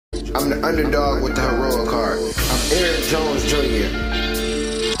I'm the underdog with the heroic heart. I'm Eric Jones Jr.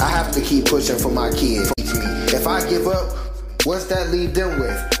 I have to keep pushing for my kids. If I give up, what's that leave them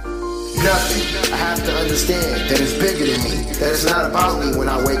with? Nothing. I have to understand that it's bigger than me. That it's not about me when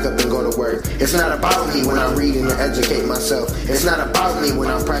I wake up and go to work. It's not about me when I read and educate myself. It's not about me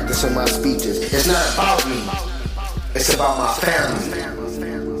when I'm practicing my speeches. It's not about me. It's about my family.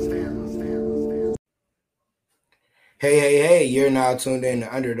 Hey, you're now tuned in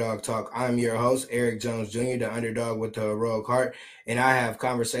to Underdog Talk. I'm your host, Eric Jones Jr., the underdog with the heroic heart, and I have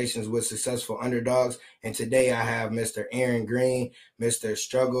conversations with successful underdogs. And today I have Mr. Aaron Green, Mr.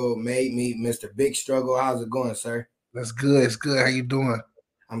 Struggle Made Me, Mr. Big Struggle. How's it going, sir? That's good. It's good. How you doing?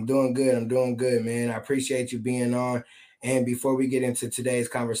 I'm doing good, man. I appreciate you being on. And before we get into today's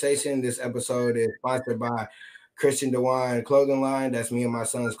conversation, this episode is sponsored by Christian Dewan Clothing Line. That's me and my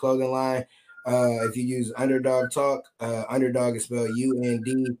son's clothing line. If you use Underdog Talk, Underdog is spelled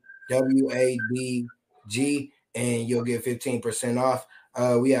UNDWADG, and you'll get 15% off.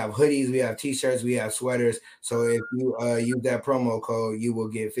 We have hoodies, we have t-shirts, we have sweaters. So if you use that promo code, you will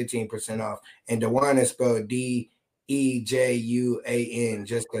get 15% off. And Dewan is spelled DEJUAN,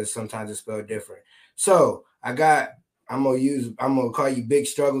 just because sometimes it's spelled different. So I'm gonna call you Big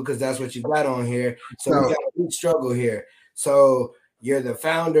Struggle because that's what you got on here. So we got a Big Struggle here. So you're the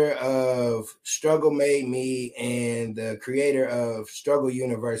founder of StruggleMadeMe and the creator of Struggle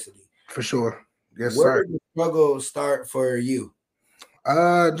University. For sure. Yes, Where sir. did the struggle start for you?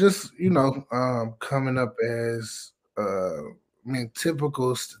 Just, coming up as,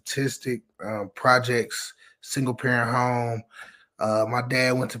 typical statistic, projects, single parent home. My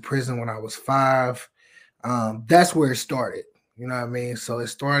dad went to prison when I was 5. That's where it started. You know what I mean? So it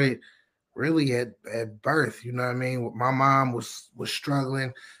started really at birth, you know what I mean? My mom was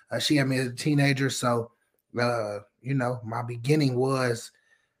struggling. She had me as a teenager, so my beginning was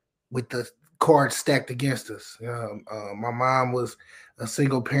with the cards stacked against us. My mom was a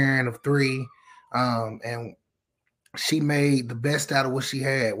single parent of 3, and she made the best out of what she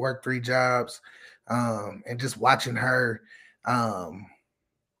had. Worked 3 jobs, and just watching her,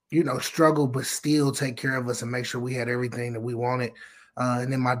 struggle but still take care of us and make sure we had everything that we wanted.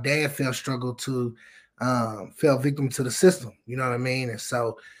 And then my dad fell victim to the system, you know what I mean? And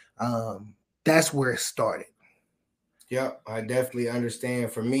so that's where it started. Yep, I definitely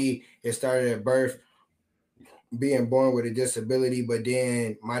understand. For me, it started at birth, being born with a disability, but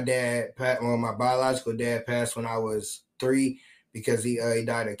then my biological dad passed when I was 3 because he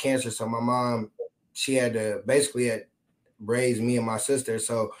died of cancer. So my mom, she had to raise me and my sister.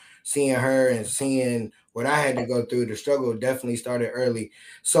 So seeing her and seeing what I had to go through, the struggle definitely started early.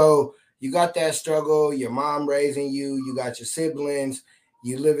 So you got that struggle, your mom raising you, you got your siblings,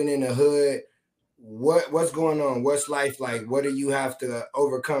 you living in the hood. What's going on? What's life like? What do you have to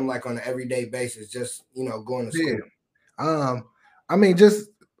overcome like on an everyday basis? Just, going to school.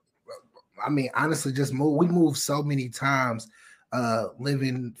 Honestly, just move. We moved so many times,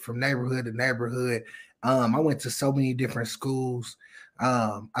 living from neighborhood to neighborhood. I went to so many different schools.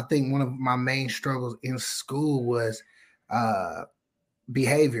 I think one of my main struggles in school was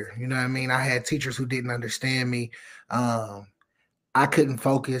behavior. You know what I mean? I had teachers who didn't understand me. I couldn't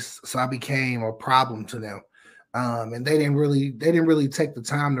focus, so I became a problem to them. And they didn't really take the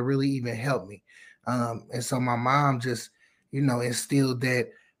time to really even help me. And so my mom just, instilled that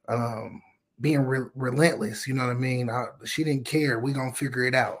being relentless. You know what I mean? She didn't care. We gonna figure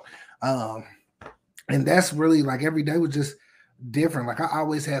it out. And that's really like every day was just different. Like I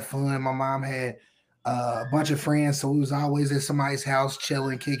always had fun. My mom had a bunch of friends, so we was always at somebody's house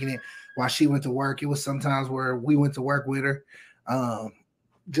chilling, kicking it while she went to work. It was sometimes where we went to work with her,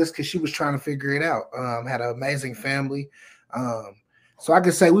 just because she was trying to figure it out. Had an amazing family, so I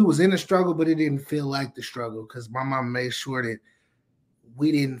could say we was in a struggle, but it didn't feel like the struggle because my mom made sure that we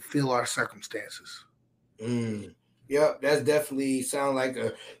didn't feel our circumstances. Yep, that's definitely sound like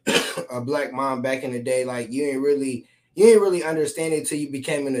a black mom back in the day. Like you ain't really understand it until you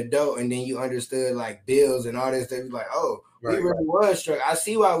became an adult, and then you understood like bills and all this stuff. Like, oh, right. We really was struggling. I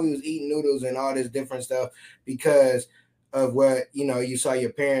see why we was eating noodles and all this different stuff because of what you saw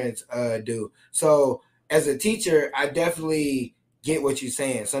your parents do. So as a teacher, I definitely get what you're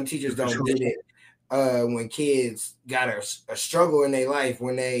saying. Some teachers don't get it. When kids got a struggle in their life,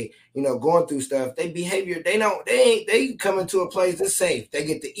 when they, going through stuff, they behavior, they come into a place that's safe. They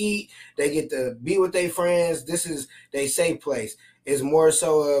get to eat, they get to be with their friends. This is their safe place. It's more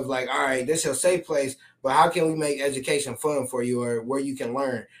so of like, all right, this is your safe place, but how can we make education fun for you or where you can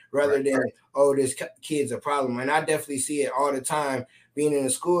learn rather than, oh, this kid's a problem. And I definitely see it all the time being in the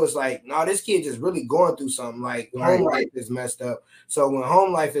school, it's like, no, this kid just really going through something. Like home life is messed up. So when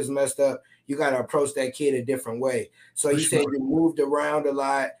home life is messed up, you got to approach that kid a different way. So you said you moved around a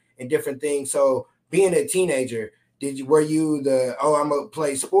lot and different things. So being a teenager, were you I'm gonna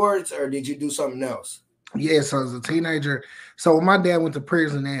play sports, or did you do something else? Yeah, so as a teenager, so when my dad went to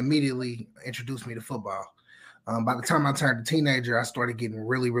prison, they immediately introduced me to football. By the time I turned a teenager, I started getting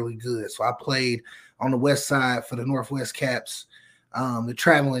really, really good. So I played on the west side for the Northwest Caps, the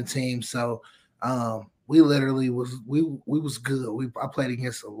traveling team. So we literally was good. I played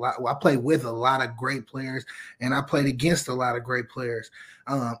against a lot. I played with a lot of great players, and I played against a lot of great players.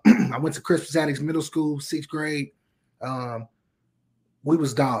 I went to Arlington Middle School, 6th grade. We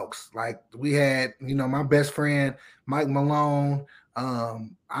was dogs. Like we had, my best friend, Mike Malone.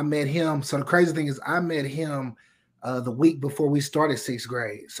 I met him. So the crazy thing is I met him the week before we started 6th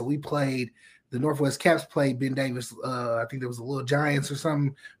grade. So we played, the Northwest Caps played Ben Davis. I think there was a little Giants or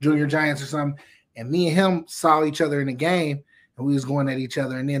something, Junior Giants or something. And me and him saw each other in the game, and we was going at each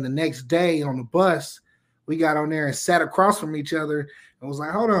other. And then the next day on the bus, we got on there and sat across from each other and was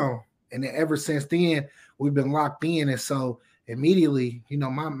like, hold on. And then ever since then, we've been locked in. And so immediately,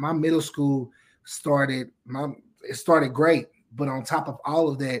 my middle school started great. But on top of all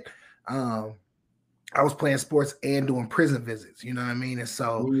of that, I was playing sports and doing prison visits, you know what I mean? And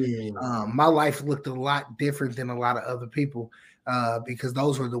so my life looked a lot different than a lot of other people because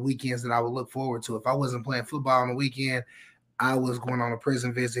those were the weekends that I would look forward to. If I wasn't playing football on the weekend, I was going on a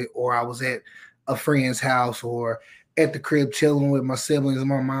prison visit, or I was at a friend's house or at the crib chilling with my siblings and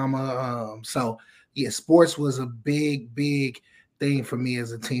my mama. So yeah, sports was a big, big thing for me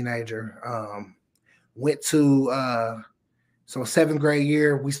as a teenager. Went to so 7th grade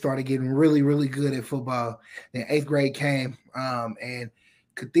year, we started getting really, really good at football. Then 8th grade came, and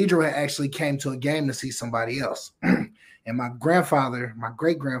Cathedral had actually came to a game to see somebody else. And my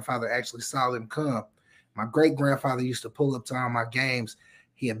great-grandfather actually saw them come. My great-grandfather used to pull up to all my games.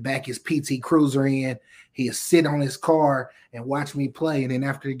 He'd back his PT Cruiser in. He'd sit on his car and watch me play. And then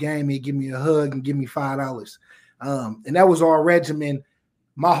after the game, he'd give me a hug and give me $5. And that was our regimen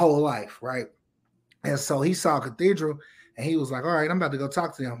my whole life, right? And so he saw Cathedral, and he was like, all right, I'm about to go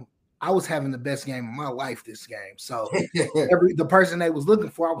talk to them. I was having the best game of my life this game. So the person they was looking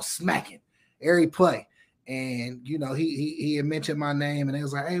for, I was smacking every play. And, he had mentioned my name, and they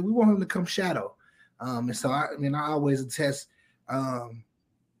was like, hey, we want him to come shadow. And so, I always attest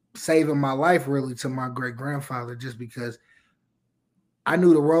saving my life really to my great-grandfather, just because I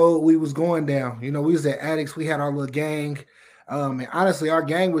knew the road we was going down. We was at Addicts. We had our little gang. And honestly, our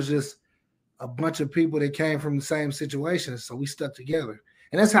gang was just a bunch of people that came from the same situation. So we stuck together.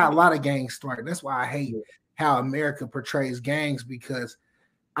 And that's how a lot of gangs start. That's why I hate how America portrays gangs, because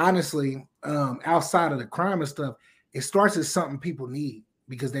honestly, outside of the crime and stuff, it starts as something people need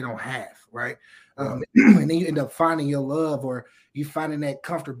because they don't have, right? And then you end up finding your love, or you finding that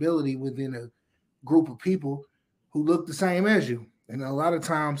comfortability within a group of people who look the same as you. And a lot of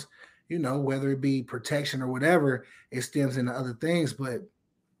times, whether it be protection or whatever, it stems into other things. But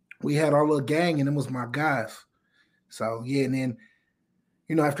we had our little gang, and it was my guys. So yeah, and then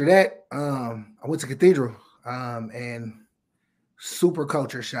after that, I went to Cathedral, and super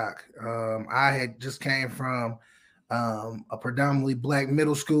culture shock. I had just came from a predominantly black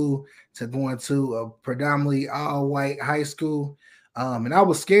middle school to going to a predominantly all white high school, and I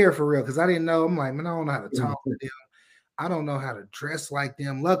was scared for real because I didn't know. I'm like, man, I don't know how to talk to them. I don't know how to dress like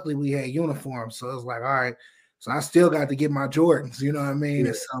them. Luckily, we had uniforms, so it was like, all right. So I still got to get my Jordans, you know what I mean?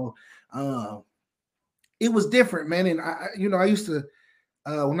 Yeah. And so it was different, man. And I used to,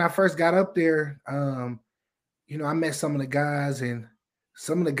 when I first got up there, I met some of the guys, and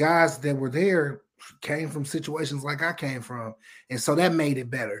some of the guys that were there came from situations like I came from. And so that made it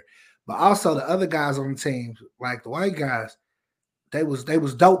better. But also the other guys on the team, like the white guys, they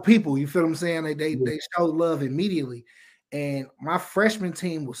was dope people. You feel what I'm saying? They showed love immediately. And my freshman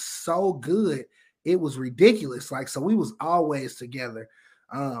team was so good. It was ridiculous. Like, so we was always together.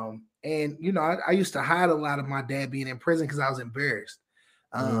 And, I used to hide a lot of my dad being in prison because I was embarrassed.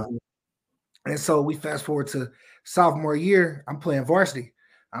 And so we fast forward to sophomore year, I'm playing varsity.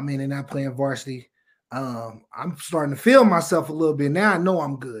 And I'm playing varsity. I'm starting to feel myself a little bit. Now I know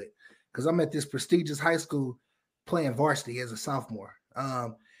I'm good because I'm at this prestigious high school playing varsity as a sophomore,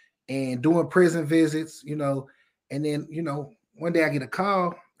 and doing prison visits, and then, one day I get a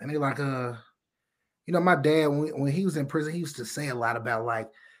call, and they're like, my dad, when he was in prison, he used to say a lot about like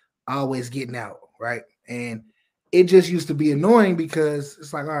always getting out, right? And it just used to be annoying because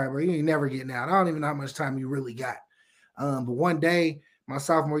it's like, all right, bro, you ain't never getting out. I don't even know how much time you really got. But one day, my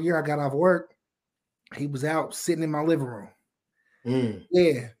sophomore year, I got off work. He was out sitting in my living room.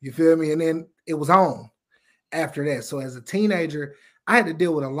 Yeah, you feel me? And then it was on after that. So as a teenager, I had to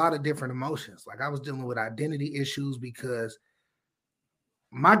deal with a lot of different emotions. Like I was dealing with identity issues because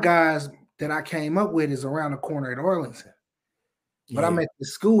my guys that I came up with is around the corner at Arlington. But I'm at the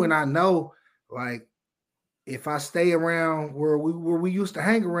school and I know like if I stay around where we used to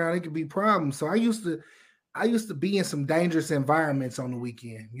hang around, it could be problems. So I used to be in some dangerous environments on the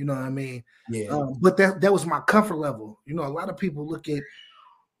weekend. You know what I mean? Yeah. But that was my comfort level. You know, a lot of people look at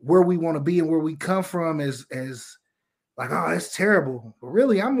where we want to be and where we come from as like, oh, it's terrible. But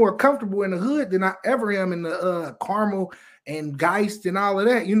really, I'm more comfortable in the hood than I ever am in the Carmel and Geist and all of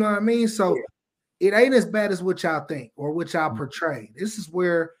that. You know what I mean? So it ain't as bad as what y'all think or what y'all portray. This is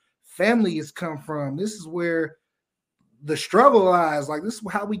where family has come from. This is where the struggle lies. Like this is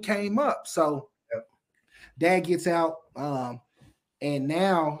how we came up. So dad gets out, and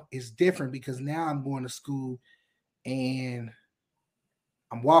now it's different because now I'm going to school and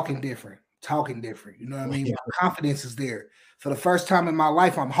I'm walking different, talking different. You know what I mean? My confidence is there. For the first time in my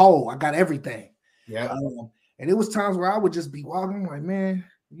life, I'm whole. I got everything. Yeah. And it was times where I would just be walking like, man,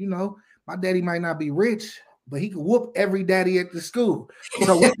 you know, my daddy might not be rich, but he could whoop every daddy at the school.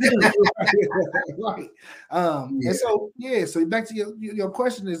 So right. And so so back to your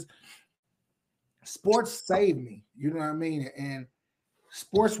question is sports saved me. You know what I mean? And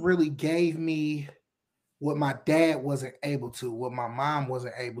sports really gave me what my dad wasn't able to, what my mom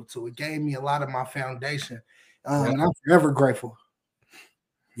wasn't able to. It gave me a lot of my foundation. And I'm forever grateful.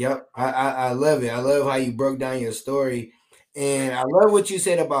 Yep. I love it. I love how you broke down your story. And I love what you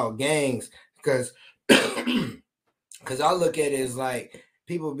said about gangs because I look at it as like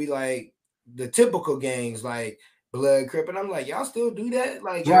people be like the typical gangs like Blood Crip, and I'm like, y'all still do that?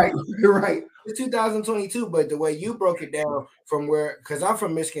 Like, right. It's 2022, but the way you broke it down from where, because I'm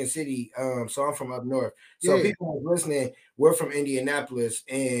from Michigan City, so I'm from up north. So people listening, we're from Indianapolis,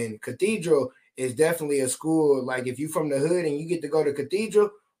 and Cathedral is definitely a school. Like if you from the hood and you get to go to Cathedral,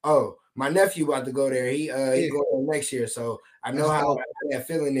 oh, my nephew about to go there. He going there next year, so I know how that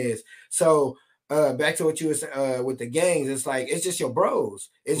feeling is. So back to what you were with the gangs, it's like it's just your bros.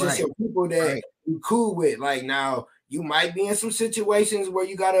 It's just your people that you cool with. Like now, you might be in some situations where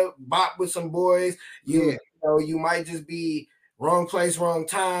you gotta bop with some boys. You know, you might just be wrong place, wrong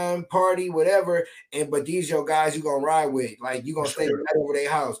time, party, whatever. But these your guys you gonna ride with. Like you gonna stay right over their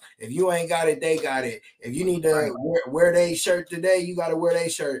house. If you ain't got it, they got it. If you need to wear their shirt today, you gotta wear their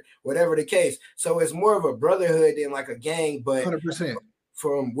shirt, whatever the case. So it's more of a brotherhood than like a gang. But 100%.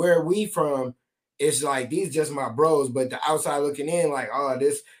 From where we from, it's like these just my bros. But the outside looking in, like, oh,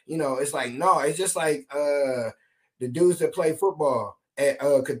 this, you know, it's like no, it's just like the dudes that play football at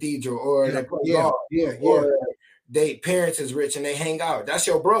Cathedral or they play golf, or they parents is rich and they hang out. That's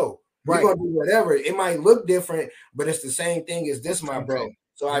your bro. You're gonna do whatever. It might look different, but it's the same thing as this, my bro.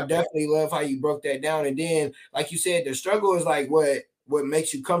 So I definitely love how you broke that down. And then, like you said, the struggle is like what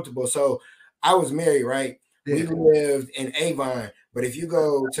makes you comfortable. So I was married, right? We lived in Avon, but if you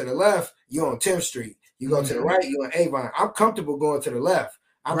go to the left, you're on 10th Street. You go to the right, you're on Avon. I'm comfortable going to the left.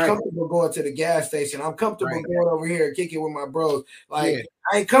 I'm comfortable going to the gas station. I'm comfortable going over here and kicking with my bros. Like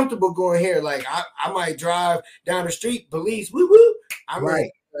I ain't comfortable going here. Like I might drive down the street, police, woo woo. I'm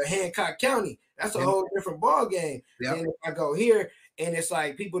in Hancock County. That's a whole different ball game. And if I go here, and it's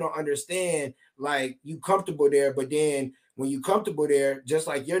like people don't understand. Like you comfortable there, but then when you comfortable there, just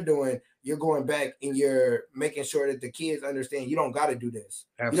like you're doing, you're going back and you're making sure that the kids understand you don't got to do this.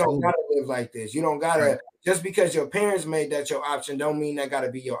 Absolutely. You don't got to live like this. You don't got to, just because your parents made that your option, don't mean that got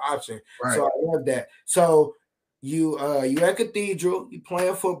to be your option. So I love that. So you at Cathedral, you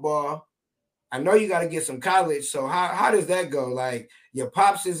playing football. I know you got to get some college. So how does that go? Like your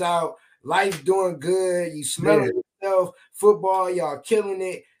pops is out, life doing good. You smelling yourself, football, y'all killing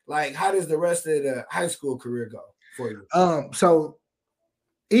it. Like how does the rest of the high school career go for you? So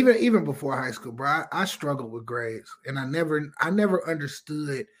even before high school, bro, I struggled with grades, and I never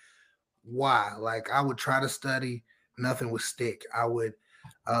understood why. Like I would try to study, nothing would stick. I would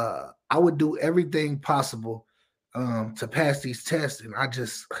do everything possible to pass these tests, and I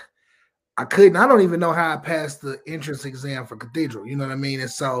couldn't. I don't even know how I passed the entrance exam for Cathedral. You know what I mean? And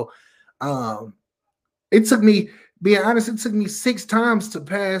so it took me, being honest, it took me 6 times to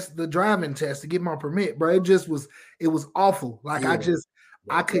pass the driving test to get my permit, bro. It was awful. Like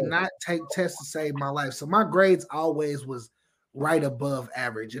I could not take tests to save my life. So my grades always was right above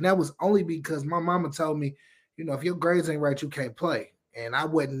average. And that was only because my mama told me, you know, if your grades ain't right, you can't play. And I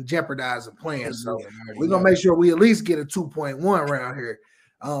wasn't jeopardizing playing. So we're going to make sure we at least get a 2.1 around here.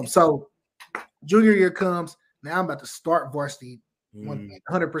 So junior year comes. Now I'm about to start varsity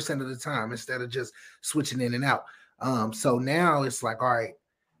 100% of the time instead of just switching in and out. So now it's like, all right,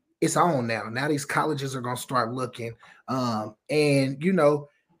 it's on now. Now these colleges are gonna start looking. And you know,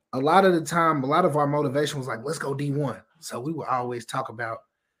 a lot of the time, a lot of our motivation was like, let's go D1. So we would always talk about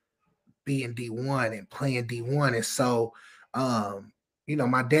being D1 and playing D1. And so you know,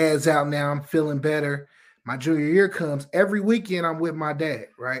 my dad's out now. I'm feeling better. My junior year comes every weekend. I'm with my dad,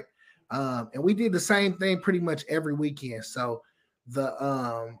 right? And we did the same thing pretty much every weekend. So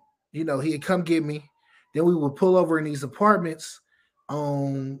you know, he'd come get me. Then we would pull over in these apartments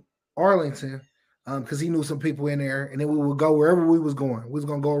on Arlington, because he knew some people in there, and then we would go wherever we was going. We was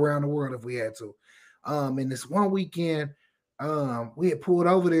gonna go around the world if we had to. And this one weekend, we had pulled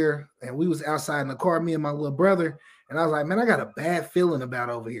over there, and we was outside in the car, me and my little brother, and I was like, man, I got a bad feeling about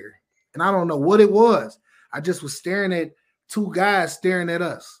over here, and I don't know what it was. I just was staring at two guys staring at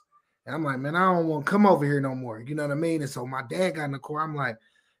us. And I'm like, man, I don't want to come over here no more. You know what I mean? And so my dad got in the car. I'm like,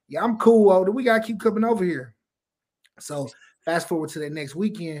 yeah, I'm cool over there. We got to keep coming over here. So fast forward to that next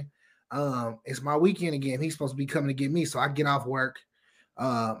weekend. It's my weekend again. He's supposed to be coming to get me. So I get off work.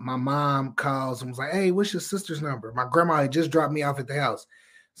 My mom calls and was like, hey, what's your sister's number? My grandma had just dropped me off at the house.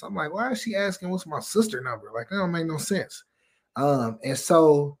 So I'm like, why is she asking what's my sister number? Like, that don't make no sense. And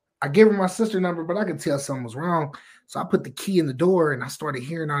so I gave her my sister number, but I could tell something was wrong. So I put the key in the door and I started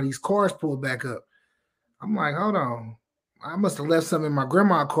hearing all these cars pulled back up. I'm like, hold on. I must have left something in my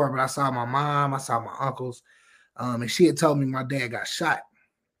grandma's car, but I saw my mom, I saw my uncles, and she had told me my dad got shot.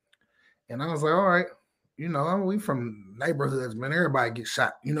 And I was like, all right, you know, we from neighborhoods, man. Everybody gets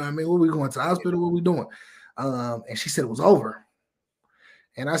shot. You know what I mean? What we going to the hospital? What we doing? And she said it was over.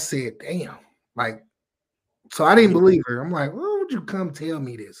 And I said, damn. Like, so I didn't believe her. I'm like, well, would you come tell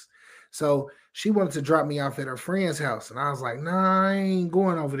me this? So she wanted to drop me off at her friend's house. And I was like, nah, I ain't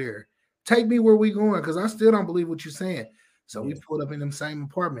going over there. Take me where we going, because I still don't believe what you're saying. So we pulled up in them same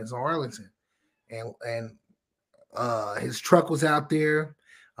apartments on Arlington. And his truck was out there.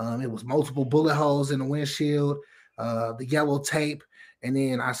 It was multiple bullet holes in the windshield, the yellow tape. And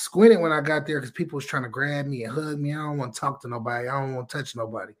then I squinted when I got there because people was trying to grab me and hug me. I don't want to talk to nobody. I don't want to touch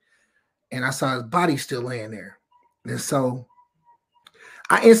nobody. And I saw his body still laying there. And so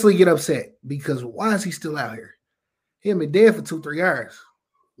I instantly get upset because why is he still out here? He had been dead for 2-3 hours.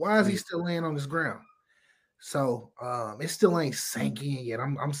 Why is he still laying on this ground? So it still ain't sank in yet.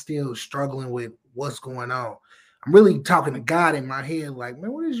 I'm still struggling with what's going on. I'm really talking to God in my head, like,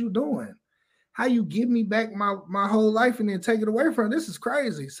 man, what is you doing? How you give me back my whole life and then take it away from me? This is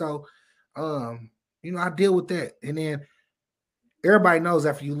crazy. So, you know, I deal with that. And then everybody knows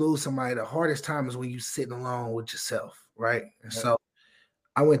after you lose somebody, the hardest time is when you're sitting alone with yourself, right? And so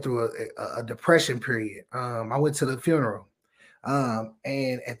I went through a depression period. I went to the funeral.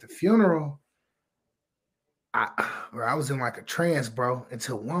 And at the funeral, I was in like a trance, bro,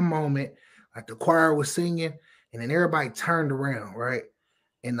 until one moment, like the choir was singing, and then everybody turned around, right?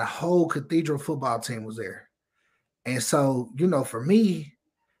 And the whole Cathedral football team was there. And so, you know, for me,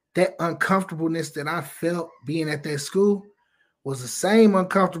 that uncomfortableness that I felt being at that school was the same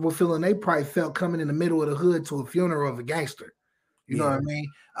uncomfortable feeling they probably felt coming in the middle of the hood to a funeral of a gangster. You know what I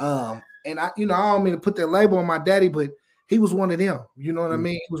mean? And I don't mean to put that label on my daddy, but he was one of them. You know what I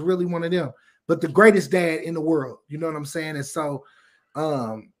mean? He was really one of them. But the greatest dad in the world. You know what I'm saying? And so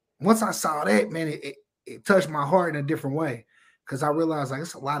once I saw that, man, it touched my heart in a different way, because I realized like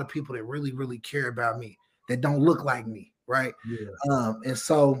it's a lot of people that really, really care about me that don't look like me, right? And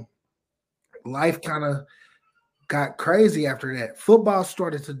so life kind of got crazy after that. Football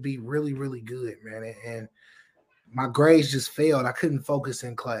started to be really, really good, man. And my grades just failed. I couldn't focus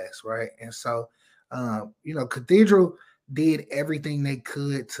in class, right? And so, you know, Cathedral did everything they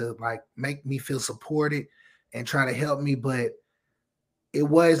could to like make me feel supported and try to help me, but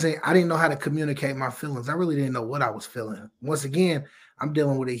I didn't know how to communicate my feelings. I really didn't know what I was feeling. Once again, I'm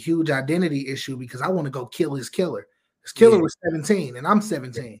dealing with a huge identity issue because I want to go kill his killer. His killer was 17 and I'm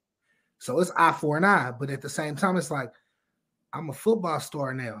 17. So it's eye for an eye. But at the same time, it's like, I'm a football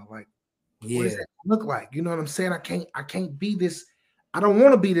star now. Like, what does that look like? You know what I'm saying? I can't be this. I don't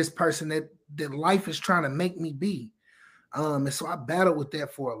want to be this person that life is trying to make me be. And so I battled with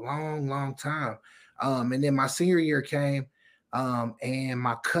that for a long, long time. And then my senior year came, and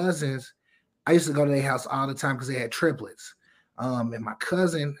my cousins, I used to go to their house all the time because they had triplets. And my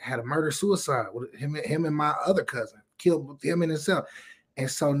cousin had a murder-suicide with him and my other cousin, killed him and himself. And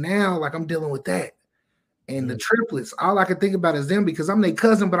so now, like, I'm dealing with that. And the triplets, all I can think about is them because I'm their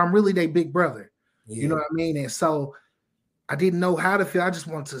cousin, but I'm really their big brother. You know what I mean? And so I didn't know how to feel. I just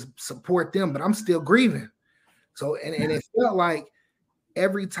wanted to support them, but I'm still grieving. So, and it felt like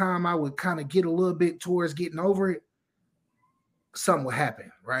every time I would kind of get a little bit towards getting over it, something would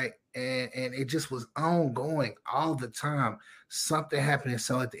happen, right? And it just was ongoing all the time. Something happening.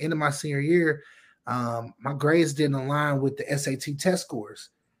 So at the end of my senior year, my grades didn't align with the SAT test scores.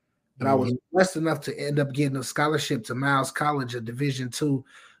 But I was blessed enough to end up getting a scholarship to Miles College, a Division II,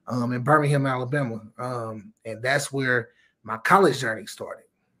 in Birmingham, Alabama. And that's where my college journey started.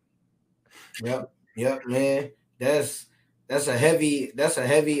 Yep, man. That's a heavy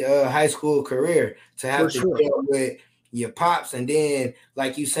high school career to have to deal with your pops, and then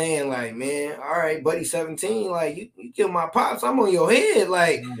like you saying, like, man, all right, buddy, 17, like you kill my pops, I'm on your head.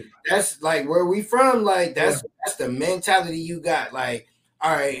 Like that's like where we from, like that's the mentality you got. Like,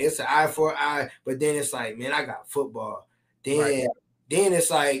 all right, it's an eye for an eye, but then it's like, man, I got football. Then it's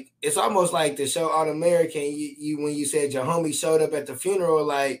like it's almost like the show All American. You when you said your homie showed up at the funeral,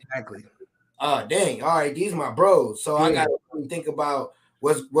 like exactly. Oh dang! All right, these my bros. So I gotta think about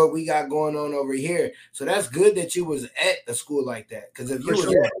what we got going on over here. So that's good that you was at a school like that. Because if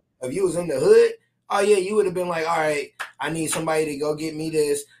you was in the hood, oh yeah, you would have been like, all right, I need somebody to go get me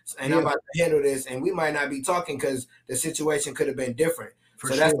this, and I'm about to handle this, and we might not be talking because the situation could have been different.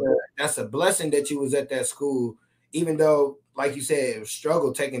 That's a blessing that you was at that school, even though, like you said, it was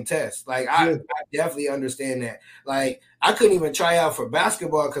struggle taking tests. Like I definitely understand that. Like I couldn't even try out for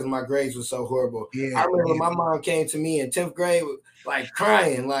basketball because my grades were so horrible. I remember my mom came to me in 10th grade, like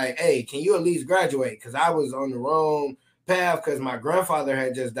crying, like, "Hey, can you at least graduate?" Because I was on the wrong path because my grandfather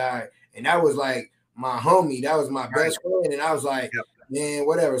had just died, and that was like my homie, that was my best friend, and I was like, "Man,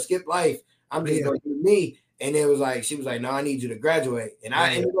 whatever, skip life. I'm just gonna do me." And it was like she was like, "No, I need you to graduate," and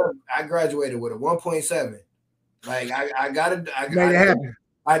I graduated with a 1.7. Like I made it happen.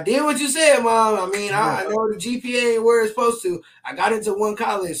 I did what you said, Mom. I mean, I know the GPA ain't where it's supposed to. I got into one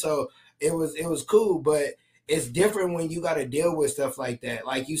college, so it was cool, but it's different when you got to deal with stuff like that.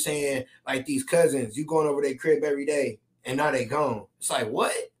 Like you saying, like these cousins, you going over their crib every day, and now they gone. It's like,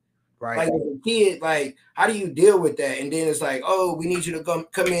 what? Right. Like as a kid, like how do you deal with that? And then it's like, oh, we need you to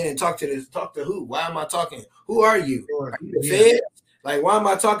come in and talk to this. Talk to who? Why am I talking? Who are you? Are you the Fed? Like, why am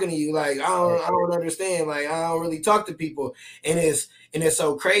I talking to you? Like, I don't understand. Like, I don't really talk to people. And it's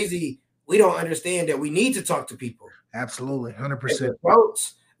so crazy. We don't understand that we need to talk to people. Absolutely.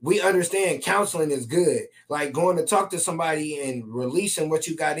 100%. We understand counseling is good. Like going to talk to somebody and releasing what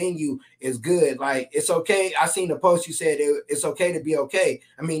you got in you is good. Like, it's okay. I seen the post you said it's okay to be okay.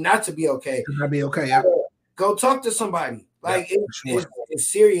 I mean, not to be okay. To not be okay. Go talk to somebody. Like it's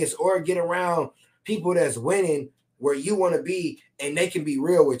serious, or get around people that's winning where you want to be, and they can be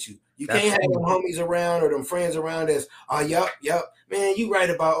real with you. You can't have them homies around or them friends around us. Oh, yep, man, you right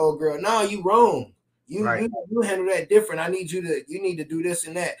about old girl. No, you wrong. You handle that different. You need to do this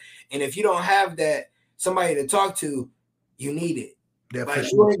and that. And if you don't have that somebody to talk to, you need it.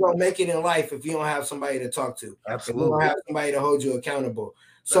 Like you ain't gonna make it in life if you don't have somebody to talk to. Absolutely. If you don't have somebody to hold you accountable.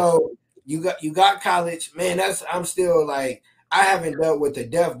 So you got college, man. I'm still like, I haven't dealt with the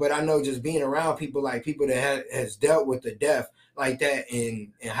death, but I know just being around people that has dealt with the death like that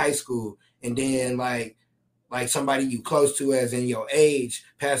in high school, and then like somebody you close to as in your age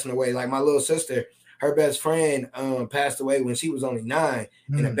passing away. Like my little sister, her best friend passed away when she was only 9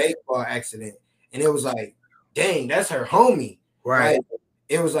 in a baseball accident, and it was like, dang, that's her homie. Right.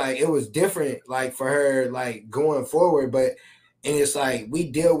 Like, it was different like for her like going forward, and it's like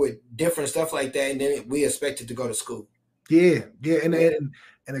we deal with different stuff like that, and then we expected to go to school. Yeah,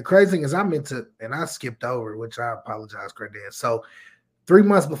 and the crazy thing is and I skipped over, which I apologize, granddad. So 3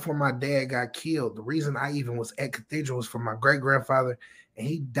 months before my dad got killed, the reason I even was at Cathedral was for my great grandfather, and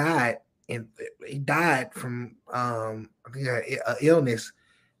he died from I think an illness.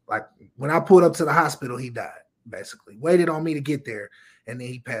 Like when I pulled up to the hospital, he died. Basically, waited on me to get there, and then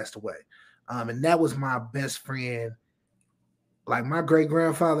he passed away. And that was my best friend, like my great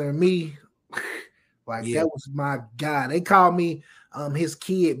grandfather and me. Like that was my guy. They called me his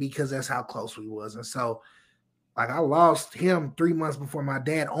kid because that's how close we was. And so like I lost him 3 months before my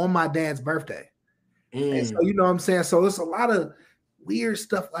dad on my dad's birthday. And so you know what I'm saying? So it's a lot of weird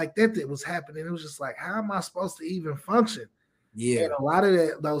stuff like that was happening. It was just like, how am I supposed to even function? Yeah. And a lot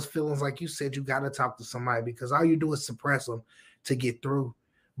of those feelings, like you said, you got to talk to somebody because all you do is suppress them to get through.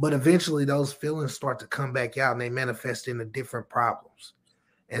 But eventually those feelings start to come back out and they manifest into different problems.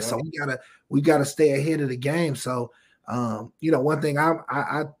 And so we gotta stay ahead of the game. So, one thing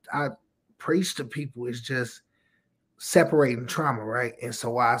I preach to people is just separating trauma, right? And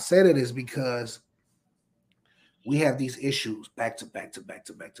so why I said it is because we have these issues back to back,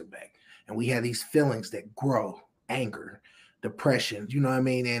 and we have these feelings that grow: anger, depression. You know what I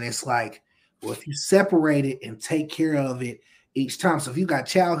mean? And it's like, well, if you separate it and take care of it each time. So if you got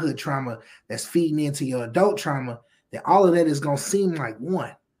childhood trauma that's feeding into your adult trauma, that all of that is going to seem like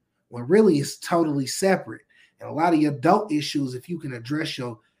one, when really it's totally separate. And a lot of your adult issues, if you can address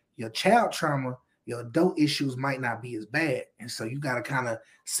your child trauma, your adult issues might not be as bad. And so you got to kind of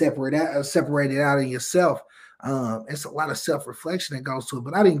separate it out in yourself. It's a lot of self-reflection that goes to it,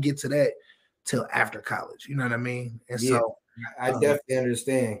 but I didn't get to that till after college. You know what I mean? And yeah, so I definitely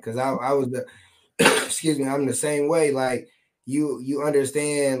understand, because I was the excuse me, I'm the same way. Like you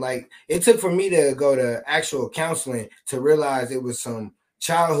understand, like it took for me to go to actual counseling to realize it was some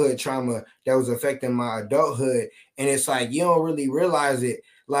childhood trauma that was affecting my adulthood. And it's like you don't really realize it,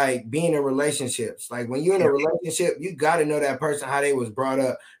 like being in relationships. Like when you're in a relationship, you got to know that person, how they was brought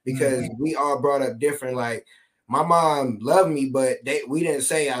up, because we all brought up different. Like my mom loved me, but we didn't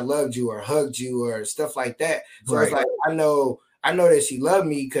say I loved you or hugged you or stuff like that. So it's like I know that she loved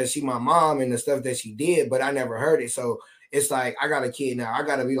me because she my mom and the stuff that she did, but I never heard it. So it's like I got a kid now. I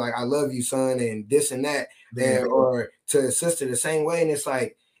gotta be like, I love you, son, and this and that, or to a sister the same way. And it's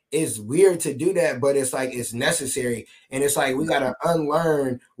like it's weird to do that, but it's like it's necessary. And it's like we gotta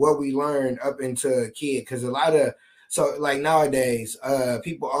unlearn what we learned up into a kid, because a lot of like nowadays,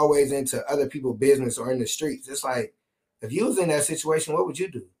 people always into other people's business or in the streets. It's like if you was in that situation, what would you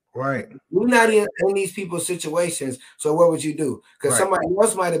do? Right. You're not in these people's situations, so what would you do? Because somebody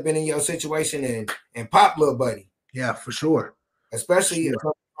else might have been in your situation and pop, little buddy. Yeah, for sure. Especially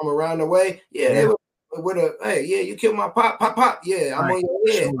from around the way. Yeah, they would have, hey, yeah, you killed my pop. Yeah, I'm on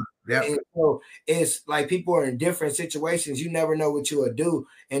your head. Sure. Yep. And so it's like people are in different situations. You never know what you would do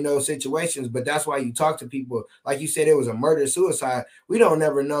in those situations, but that's why you talk to people. Like you said, it was a murder-suicide. We don't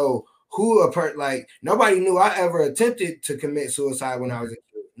never know who like nobody knew I ever attempted to commit suicide when I was a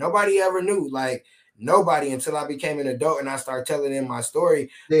kid. Nobody ever knew, like nobody, until I became an adult and I started telling them my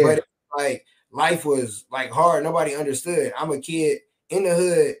story. Yeah. But like life was like hard. Nobody understood. I'm a kid in the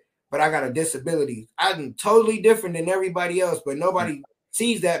hood, but I got a disability. I'm totally different than everybody else, but nobody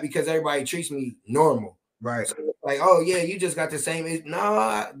sees that because everybody treats me normal. Right. So like, oh yeah, you just got the same. No,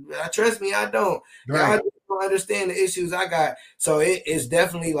 I trust me, I don't. Right. I don't understand the issues I got. So it's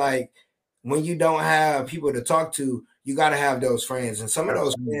definitely like when you don't have people to talk to, you got to have those friends, and some of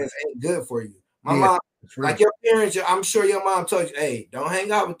those friends ain't good for you. My mom, like your parents, I'm sure your mom told you, hey, don't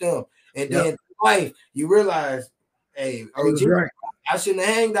hang out with them. And then in life, you realize, hey, I shouldn't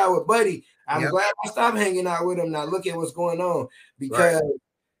have hanged out with Buddy. I'm glad I stopped hanging out with him. Now look at what's going on, because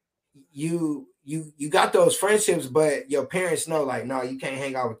you got those friendships, but your parents know, like, no, you can't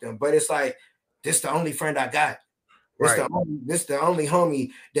hang out with them. But it's like, this the only friend I got. This the only homie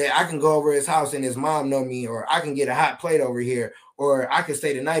that I can go over his house and his mom know me, or I can get a hot plate over here, or I can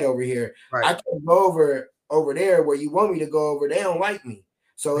stay the night over here. Right. I can go over there where you want me to go over. They don't like me.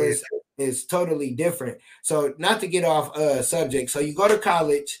 So it's totally different. So not to get off subject. So you go to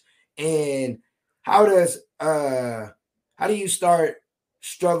college, and how do you start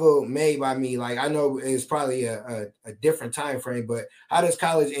Struggle Made by Me? Like, I know it's probably a different time frame, but how does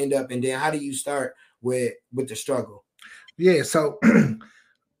college end up, and then how do you start with the struggle? Yeah, so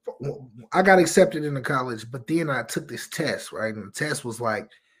I got accepted into college, but then I took this test, right? And the test was like,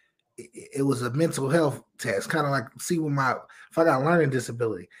 it was a mental health test, kind of like see if I got a learning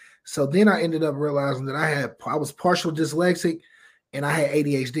disability. So then I ended up realizing that I was partial dyslexic and I had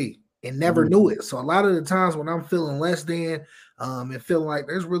ADHD and never knew it. So a lot of the times when I'm feeling less than and feeling like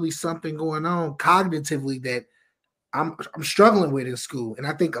there's really something going on cognitively that I'm struggling with in school. And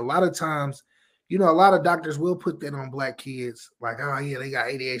I think a lot of times, a lot of doctors will put that on Black kids, like, oh yeah, they got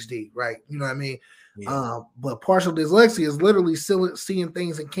ADHD, right? You know what I mean? Yeah. But partial dyslexia is literally still seeing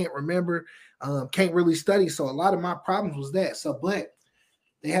things and can't remember, can't really study. So a lot of my problems was that. So, but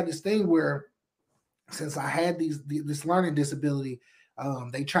they had this thing where, since I had this learning disability,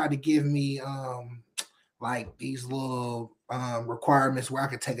 they tried to give me like these little requirements where I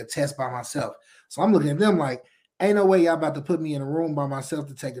could take a test by myself. So I'm looking at them like, ain't no way y'all about to put me in a room by myself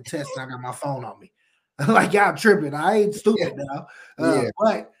to take a test and I got my phone on me. Like, y'all tripping. I ain't stupid now.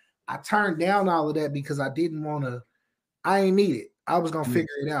 But I turned down all of that because I didn't want to, I ain't need it. I was going to figure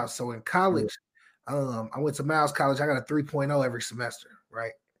it out. So in college, I went to Miles College. I got a 3.0 every semester,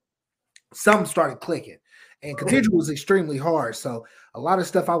 right? Something started clicking. And Cathedral was extremely hard. So a lot of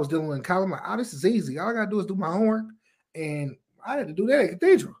stuff I was dealing with in college, I'm like, oh, this is easy. All I got to do is do my homework. And I had to do that at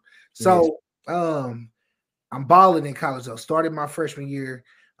Cathedral. So I'm balling in college, though. Started my freshman year,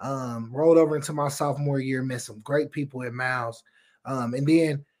 rolled over into my sophomore year, met some great people at Miles. And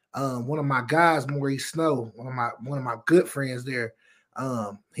then one of my guys, Maurice Snow, one of my good friends there,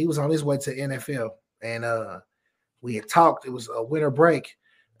 he was on his way to NFL. And we had talked. It was a winter break.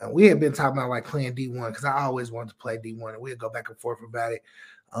 We had been talking about like playing D1 because I always wanted to play D1, and we'd go back and forth about it.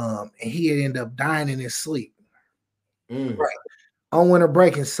 And he had ended up dying in his sleep. right, on winter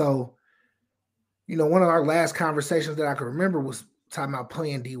break. And so, you know, one of our last conversations that I could remember was talking about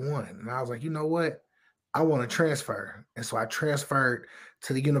playing D1. And I was like, you know what? I want to transfer. And so I transferred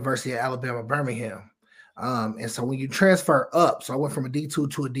to the University of Alabama, Birmingham. And so when you transfer up, so I went from a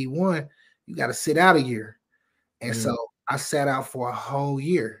D2 to a D1, you got to sit out a year. And so I sat out for a whole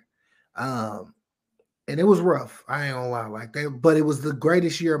year. And it was rough. I ain't gonna lie like that, but it was the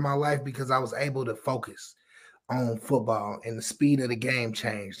greatest year of my life because I was able to focus on football and the speed of the game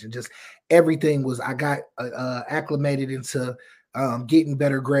changed and just everything was. I got acclimated into getting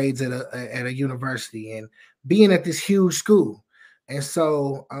better grades at a university and being at this huge school. And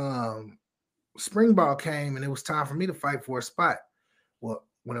so spring ball came and it was time for me to fight for a spot. Well,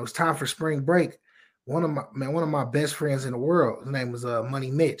 when it was time for spring break, one of my best friends in the world, his name was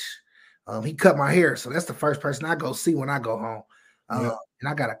Money Mitch. He cut my hair, so that's the first person I go see when I go home. And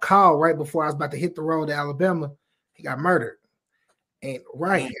I got a call right before I was about to hit the road to Alabama. He got murdered. And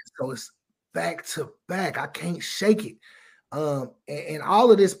so it's back to back. I can't shake it. And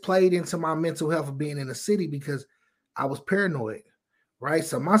all of this played into my mental health of being in the city because I was paranoid, right?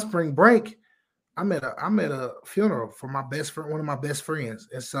 So my spring break, I'm at a funeral for my best friend, one of my best friends.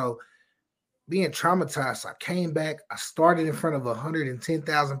 And so being traumatized, I came back. I started in front of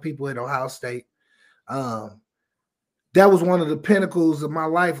 110,000 people at Ohio State. That was one of the pinnacles of my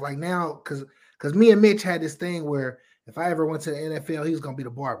life. Like now, because me and Mitch had this thing where if I ever went to the NFL, he was going to be the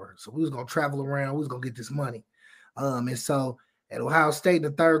barber. So we was going to travel around. We was going to get this money. And so at Ohio State in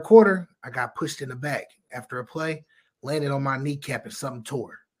the third quarter, I got pushed in the back after a play, landed on my kneecap and something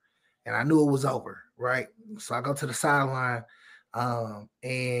tore. And I knew it was over, right? So I go to the sideline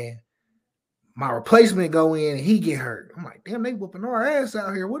and my replacement go in and he get hurt. I'm like, damn, they whooping our ass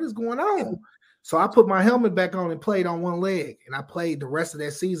out here. What is going on? So I put my helmet back on and played on one leg. And I played the rest of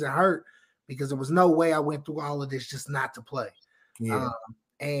that season hurt because there was no way I went through all of this just not to play. Yeah.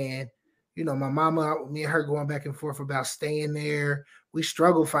 And, you know, my mama, me and her going back and forth about staying there. We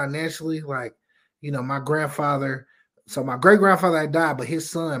struggled financially. Like, you know, my grandfather, so my great-grandfather had died, but his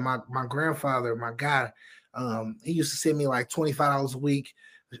son, my grandfather, my guy, he used to send me like $25 a week.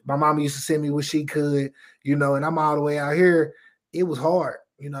 My mom used to send me what she could, you know, and I'm all the way out here. It was hard,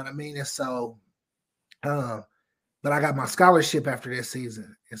 you know what I mean? And so, but I got my scholarship after that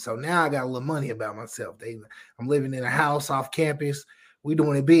season. And so now I got a little money about myself. I'm living in a house off campus. We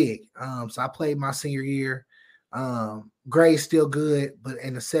doing it big. So I played my senior year. Grades still good, but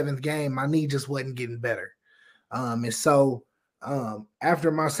in the seventh game, my knee just wasn't getting better. And so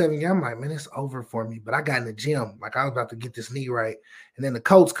after my seventh game, I'm like, man, it's over for me. But I got in the gym, like I was about to get this knee right. And then the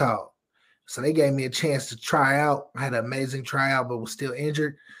coach called. So they gave me a chance to try out. I had an amazing tryout, but was still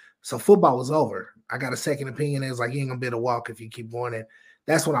injured. So football was over. I got a second opinion. It was like, you ain't gonna be able to walk if you keep going. And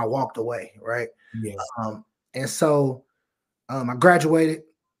that's when I walked away, right? Yeah. And so I graduated.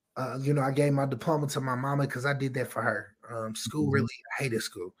 You know, I gave my diploma to my mama because I did that for her. School really, I hated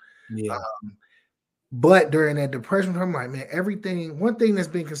school. Yeah. But during that depression, I'm like, man, one thing that's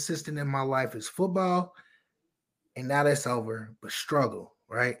been consistent in my life is football. And now that's over, but struggle,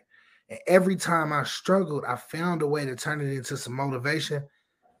 right? And every time I struggled, I found a way to turn it into some motivation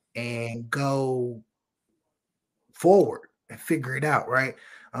and go forward and figure it out, right?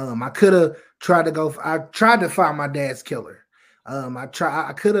 I could have tried to find my dad's killer.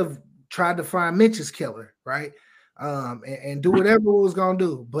 I could have tried to find Mitch's killer, right? And do whatever it was going to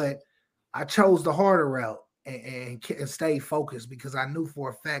do. But I chose the harder route and stayed focused because I knew for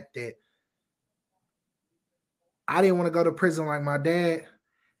a fact that I didn't want to go to prison like my dad.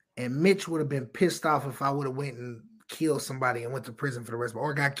 And Mitch would have been pissed off if I would have went and killed somebody and went to prison for the rest of it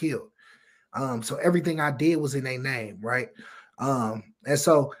or got killed. So everything I did was in their name, right? And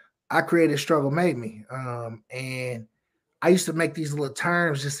so I created Struggle Made Me. And I used to make these little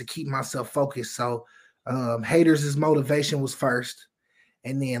terms just to keep myself focused. So Haters' motivation was first,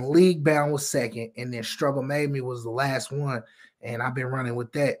 and then League Bound was second, and then Struggle Made Me was the last one. And I've been running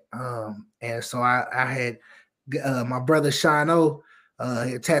with that. And so I had my brother Shino,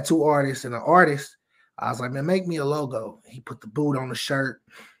 a tattoo artist and an artist. I was like, man, make me a logo. He put the boot on the shirt.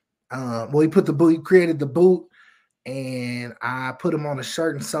 He created the boot, and I put him on the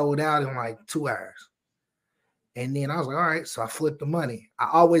shirt and sold out in like 2 hours. And then I was like, all right, so I flipped the money. I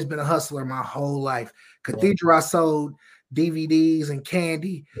always been a hustler my whole life. Cathedral, I sold DVDs and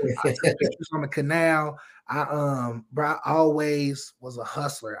candy. I took pictures on the canal. I always was a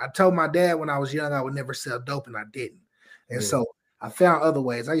hustler. I told my dad when I was young I would never sell dope, and I didn't. And so I found other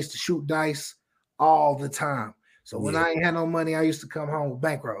ways. I used to shoot dice all the time. So when I ain't had no money, I used to come home with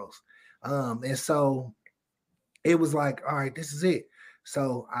bankrolls. And so it was like, all right, this is it.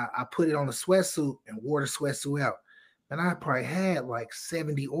 So I put it on a sweatsuit and wore the sweatsuit out. and I probably had like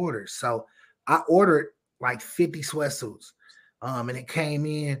 70 orders. So I ordered like 50 sweatsuits. And it came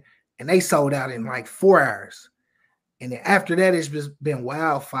in and they sold out in like 4 hours. And then after that, it's just been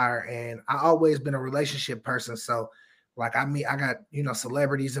wildfire. And I always been a relationship person. So like I got,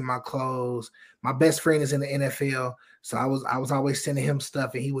 celebrities in my clothes. My best friend is in the NFL. So I was always sending him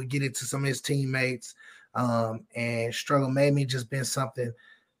stuff and he would get it to some of his teammates. And Struggle Made Me just been something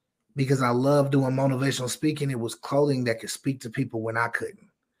because I love doing motivational speaking. It was clothing that could speak to people when I couldn't.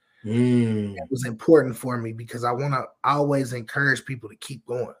 It was important for me because I want to always encourage people to keep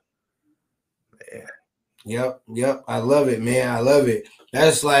going. Yeah. Yep. I love it, man. I love it.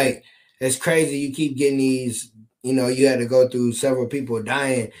 That's like, it's crazy. You keep getting these, you had to go through several people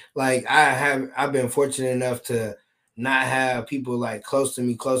dying. Like I've been fortunate enough to not have people like close to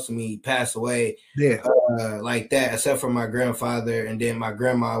me pass away. Yeah. Like that, except for my grandfather and then my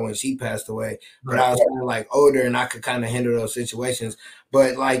grandma when she passed away. But Right. I was kind of like older and I could kind of handle those situations.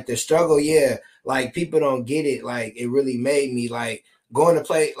 But like the struggle, yeah, like people don't get it. Like it really made me like going to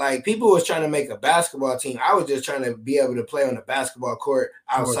play. Like people was trying to make a basketball team. I was just trying to be able to play on the basketball court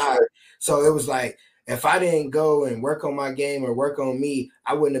outside. So it was like if I didn't go and work on my game or work on me,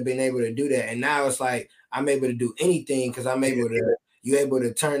 I wouldn't have been able to do that. And now it's like I'm able to do anything because I'm able to. You're able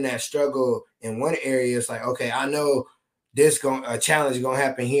to turn that struggle in one area. It's like, okay, I know a challenge is gonna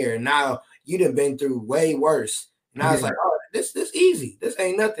happen here. Now you done been through way worse. Now it's like, oh, this easy. This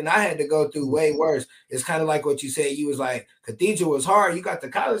ain't nothing. I had to go through way worse. It's kind of like what you said. You was like, Cathedral was hard. You got to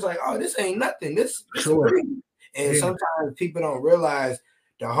college, like, oh, this ain't nothing. This and sometimes people don't realize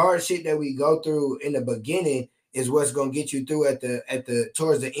the hard shit that we go through in the beginning is what's going to get you through at the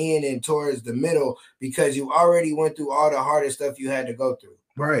towards the end and towards the middle because you already went through all the hardest stuff you had to go through.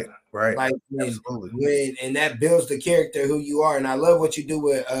 Right. Like and that builds the character who you are. And I love what you do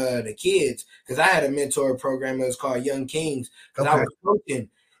with the kids because I had a mentor program that was called Young Kings because I was coaching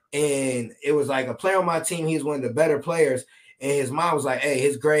and it was like a player on my team. He was one of the better players and his mom was like, hey,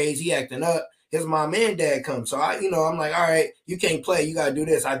 his grades, he acting up. His mom and dad come. So I'm like, all right, you can't play. You got to do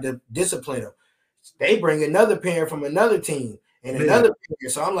this. I discipline him. They bring another parent from another team and another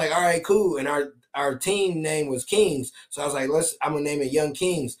parent. So I'm like, all right, cool. And our team name was Kings. So I was like, I'm gonna name it Young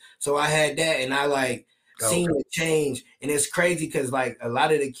Kings. So I had that and I like seen it change. And it's crazy because like a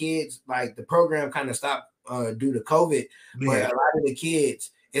lot of the kids, like the program kind of stopped due to COVID. But a lot of the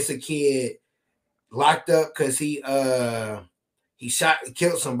kids, it's a kid locked up because he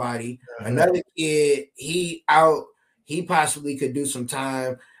killed somebody. Another kid, he possibly could do some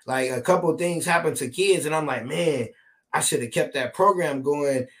time. Like a couple of things happened to kids, and I'm like, man, I should have kept that program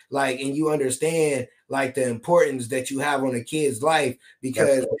going. Like, and you understand like the importance that you have on a kid's life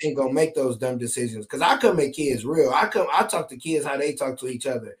because they ain't gonna make those dumb decisions. Because I come at kids real. I talk to kids how they talk to each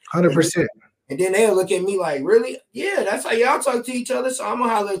other. 100%. And then they'll look at me like, really? Yeah, that's how y'all talk to each other. So I'm gonna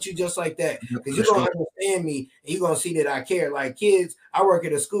holler at you just like that. Because you're gonna understand me and you're gonna see that I care. Like kids, I work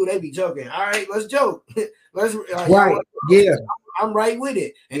at a school, they be joking. All right, let's joke. Let's I'm right with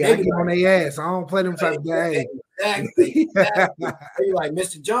it. And they get on their ass. I don't play them type of games. Exactly. You're like,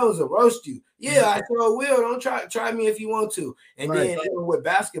 Mr. Jones will roast you. Yeah, I sure will. Don't try me if you want to. And then even with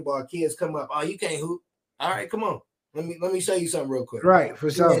basketball, kids come up. Oh, you can't hoop. All right, come on. Let me show you something real quick. Right, for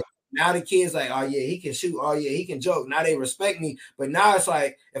sure. Now the kids like, oh yeah, he can shoot. Oh yeah, he can joke. Now they respect me. But now it's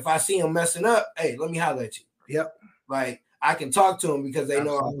like, if I see him messing up, hey, let me holler at you. Yep. Like I can talk to him because they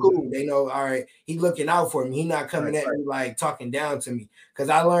know I'm cool. They know, all right, he's looking out for me. He's not coming at me like talking down to me. Because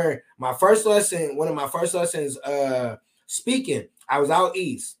I learned one of my first lessons speaking, I was out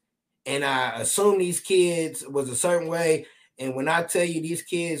east. And I assumed these kids was a certain way. And when I tell you these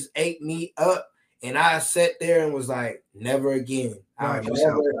kids ate me up, and I sat there and was like, never again. I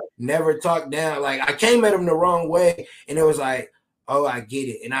never talked down. Like I came at them the wrong way. And it was like, oh, I get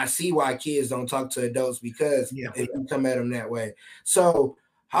it. And I see why kids don't talk to adults because if you come at them that way. So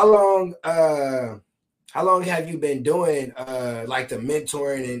how long have you been doing like the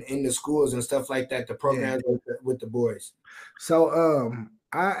mentoring and in the schools and stuff like that, the programs with the boys? So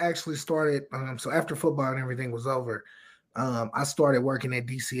I actually started so after football and everything was over, I started working at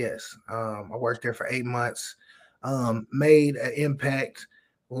DCS. I worked there for 8 months, made an impact,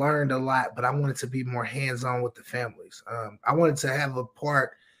 learned a lot, but I wanted to be more hands-on with the families. I wanted to have a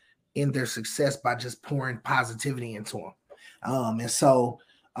part in their success by just pouring positivity into them. And so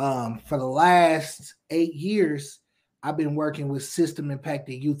for the last 8 years, I've been working with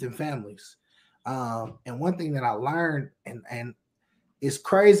system-impacted youth and families. And one thing that I learned, and it's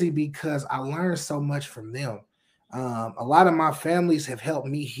crazy because I learned so much from them. A lot of my families have helped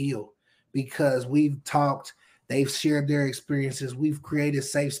me heal because we've talked, they've shared their experiences, we've created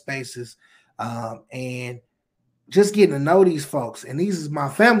safe spaces, and just getting to know these folks, and these is my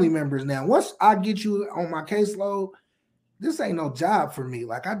family members now. Once I get you on my caseload, this ain't no job for me.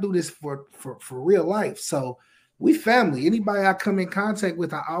 Like I do this for real life. So we family. Anybody I come in contact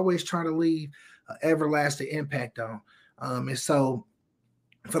with, I always try to leave an everlasting impact on. And so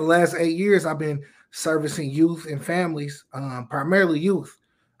for the last 8 years, I've been servicing youth and families, primarily youth,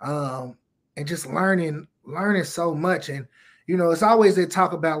 and just learning so much. And it's always they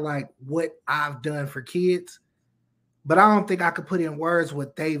talk about like what I've done for kids, but I don't think I could put in words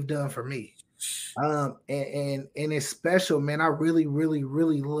what they've done for me. And it's special, man. I really, really,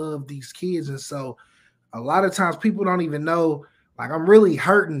 really love these kids. And so a lot of times people don't even know, like I'm really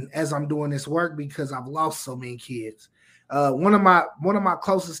hurting as I'm doing this work because I've lost so many kids. One of my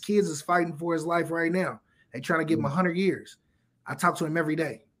closest kids is fighting for his life right now. They're trying to give him 100 years. I talk to him every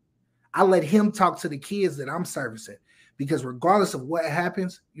day. I let him talk to the kids that I'm servicing because regardless of what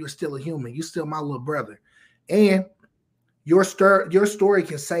happens, you're still a human. You're still my little brother. And your story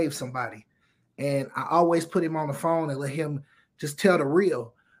can save somebody. And I always put him on the phone and let him just tell the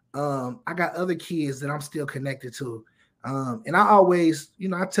real. I got other kids that I'm still connected to. And I always,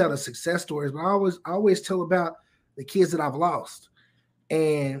 I tell the success stories, but I always tell about the kids that I've lost.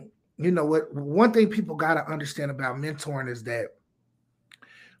 And one thing people got to understand about mentoring is that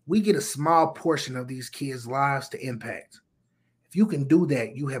we get a small portion of these kids' lives to impact. If you can do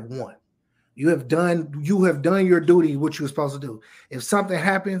that, you have won. You have done your duty, what you were supposed to do. If something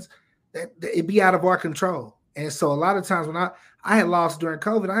happens, that it be out of our control. And so a lot of times when I had lost during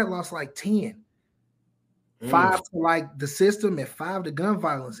COVID, I had lost like 10. 5 to like the system and 5 to gun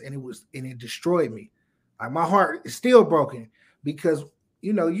violence, and it destroyed me. Like my heart is still broken because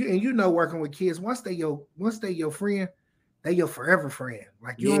working with kids, once they your friend, they your forever friend.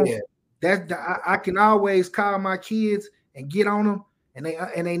 Like I can always call my kids and get on them,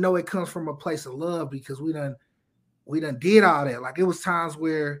 and they know it comes from a place of love because we done did all that. Like it was times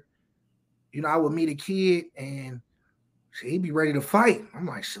where I would meet a kid and he'd be ready to fight. I'm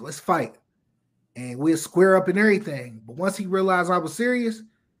like, shit, let's fight. And we'll square up and everything. But once he realized I was serious,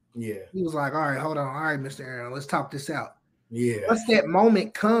 he was like, all right, hold on. All right, Mr. Aaron, let's talk this out. Yeah. Once that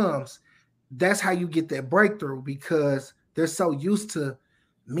moment comes, that's how you get that breakthrough because they're so used to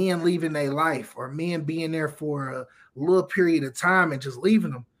men leaving their life or men being there for a little period of time and just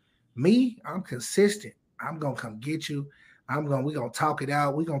leaving them. Me, I'm consistent. I'm going to come get you. We're going to talk it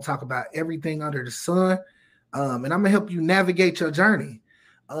out. We're going to talk about everything under the sun. And I'm going to help you navigate your journey.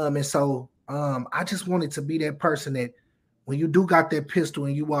 And so I just wanted to be that person that when you do got that pistol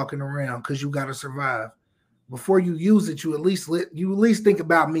and you walking around because you got to survive, before you use it, you at least think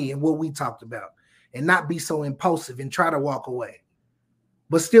about me and what we talked about and not be so impulsive and try to walk away.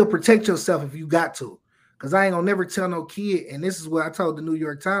 But still protect yourself if you got to. Because I ain't going to never tell no kid, and this is what I told the New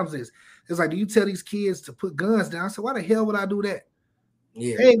York Times is, it's like, do you tell these kids to put guns down? I said, why the hell would I do that?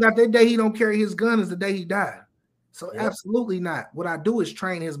 Yeah. He ain't got that day he don't carry his gun is the day he died. So absolutely not. What I do is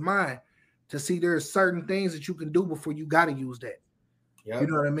train his mind to see there's certain things that you can do before you got to use that. Yep. You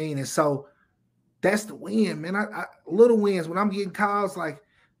know what I mean? And so that's the win, man. I little wins when I'm getting calls like,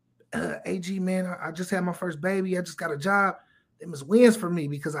 AG, man, I just had my first baby. I just got a job. Them is wins for me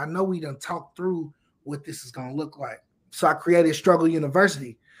because I know we done talked through what this is going to look like. So I created Struggle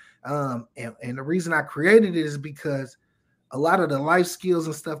University. And the reason I created it is because a lot of the life skills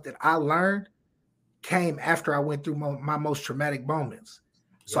and stuff that I learned came after I went through my most traumatic moments.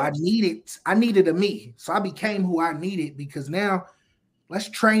 So I needed a me. So I became who I needed because now let's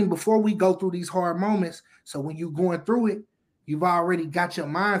train before we go through these hard moments. So when you're going through it, you've already got your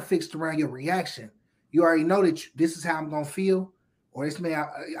mind fixed around your reaction. You already know that this is how I'm going to feel. Or this may,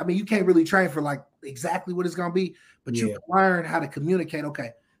 I mean, you can't really train for like exactly what it's going to be, but you can learn how to communicate.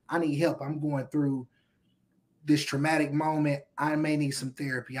 Okay, I need help. I'm going through this traumatic moment. I may need some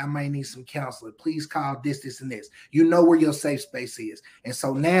therapy. I may need some counseling. Please call this, and this. You know where your safe space is. And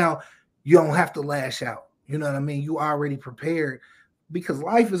so now you don't have to lash out. You know what I mean? You already prepared because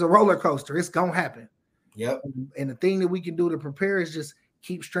life is a roller coaster. It's going to happen. Yep. And the thing that we can do to prepare is just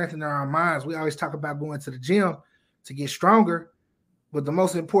keep strengthening our minds. We always talk about going to the gym to get stronger, but the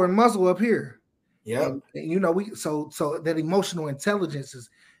most important muscle up here. Yeah. And you know, so that emotional intelligence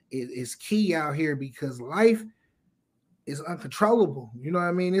is key out here because life is uncontrollable. You know what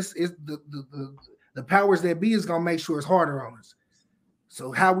I mean? It's the powers that be is gonna make sure it's harder on us.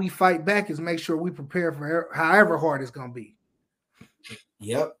 So how we fight back is make sure we prepare for however hard it's gonna be.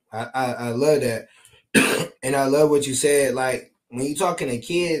 Yep. I love that. And I love what you said. Like when you're talking to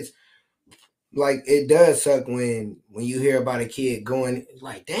kids, like it does suck when you hear about a kid going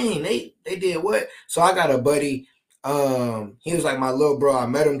like, dang, they did what? So I got a buddy. He was like my little bro. I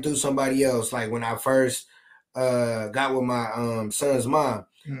met him through somebody else. Like when I first got with my son's mom,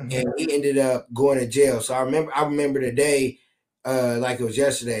 and he ended up going to jail. So I remember the day like it was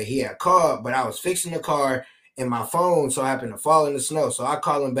yesterday. He had called, but I was fixing the car and my phone so happened to fall in the snow. So I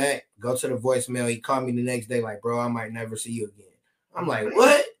call him back, go to the voicemail. He called me the next day, like, bro, I might never see you again. I'm like,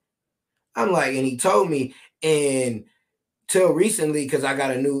 what? I'm like, and he told me, and till recently, because I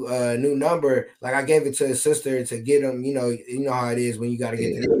got a new number, like I gave it to his sister to get him, you know how it is when you got to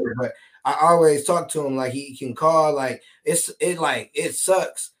get the number, but I always talk to him like he can call, like it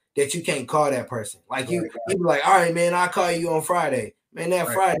sucks that you can't call that person. Like you be like, all right, man, I'll call you on Friday. Man, that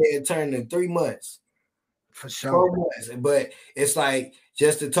Friday it turned to 3 months. For sure. 4 months. But it's like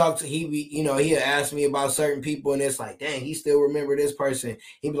just to talk to he'll ask me about certain people, and it's like, dang, he still remember this person.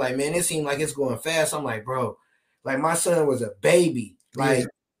 He'd be like, man, it seemed like it's going fast. I'm like, bro, like my son was a baby, like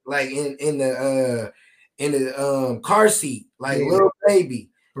in the car seat, like little baby.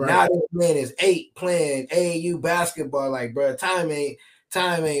 Right. Now this man is 8 playing AAU basketball. Like, bro, time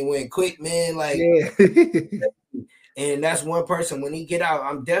ain't went quick, man. Like, and that's one person. When he get out,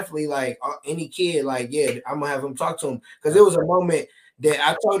 I'm definitely like any kid. Like, yeah, I'm gonna have him talk to him, because it was a moment that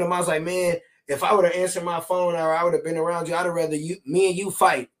I told him, I was like, man, if I would have answered my phone or I would have been around you, I'd have rather me and you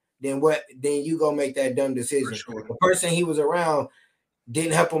fight than you go make that dumb decision. Sure. The person he was around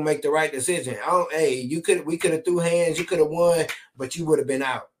didn't help him make the right decision. We could have threw hands, you could have won, but you would have been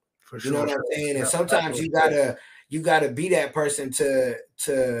out. For sure. You know what I'm saying? And sometimes you gotta be that person to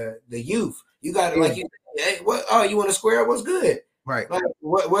the youth. You gotta like you. Hey, what? Oh, you want to square? What's good? Right. Like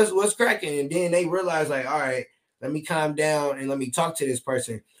what's cracking? And then they realize, like, all right, let me calm down and let me talk to this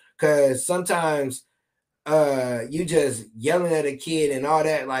person, because sometimes you just yelling at a kid and all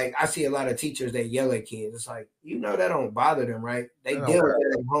that. Like I see a lot of teachers that yell at kids. It's like, that don't bother them, right? They deal with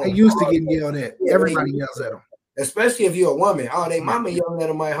it at home. They used to getting yelled at. Everybody yells at them, especially if you're a woman. Oh, they mama yelling at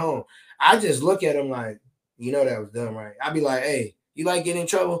them at home. I just look at them like, that was dumb, right? I'd be like, hey, you like getting in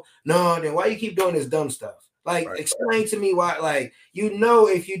trouble? No, then why you keep doing this dumb stuff? Like, explain to me why. Like,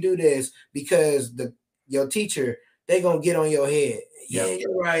 if you do this because your teacher, they gonna get on your head. Yeah,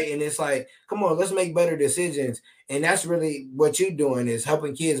 you're right. And it's like, come on, let's make better decisions. And that's really what you're doing, is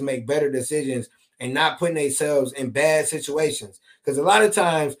helping kids make better decisions and not putting themselves in bad situations. Because a lot of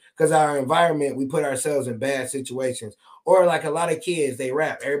times, because our environment, we put ourselves in bad situations. Or like a lot of kids, they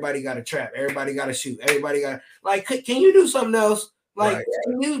rap. Everybody got to trap. Everybody got to shoot. Everybody got like, can you do something else? Like,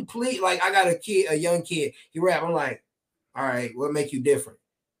 can you please? Like, I got a young kid. He rap. I'm like, all right, what make you different?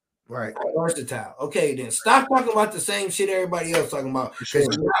 Right. Versatile. Okay, then stop talking about the same shit everybody else talking about, because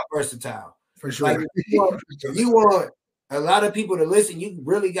you're not versatile. For sure. Like, if you want a lot of people to listen, you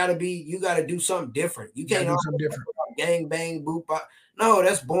really got to do something different. You can't do something different. Gang, bang, boop. No,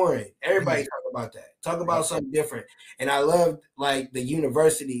 that's boring. Everybody talk about that. Talk about something different. And I love like the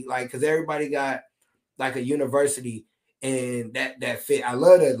university, like, because everybody got like a university, and that fit. I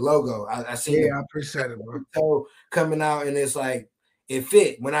love the logo. I seen I appreciate it, bro. So coming out, and it's like it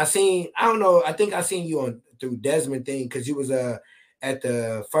fit. When I don't know, I think I seen you through Desmond thing, because you was at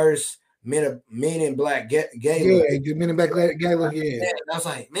the first Men in Black gala. Yeah, Men in Black gala. Yeah. And I was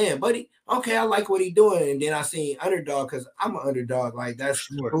like, man, buddy, okay, I like what he doing. And then I seen Underdog, because I'm an underdog. Like, that's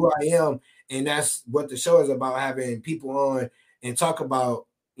who I am, and that's what the show is about, having people on and talk about,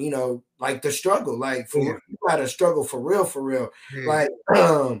 like the struggle. Like, you gotta struggle for real. Yeah. Like,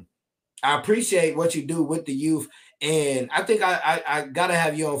 I appreciate what you do with the youth, and I think I gotta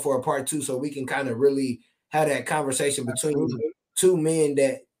have you on for a part 2, so we can kind of really have that conversation between two men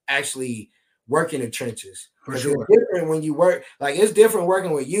that actually work in the trenches. For sure. It's different when you work, like, it's different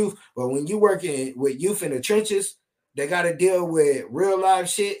working with youth, but when you working with youth in the trenches, they got to deal with real life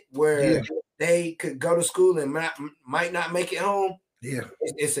shit where they could go to school and might not make it home. Yeah,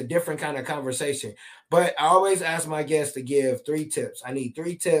 it's a different kind of conversation. But I always ask my guests to give 3 tips. I need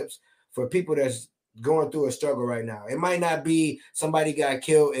 3 tips for people that's going through a struggle right now. It might not be somebody got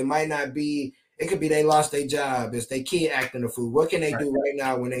killed. It could be they lost their job. It's their kid acting a fool. What can they do right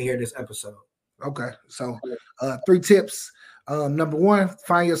now when they hear this episode? Okay, so 3 tips. Number 1,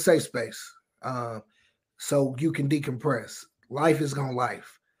 find your safe space so you can decompress. Life is gonna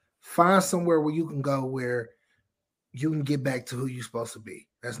life. Find somewhere where you can go where you can get back to who you're supposed to be.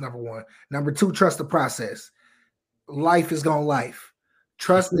 That's number 1. Number 2, trust the process. Life is gonna life.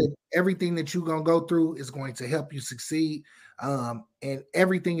 Trust that everything that you're gonna go through is going to help you succeed. And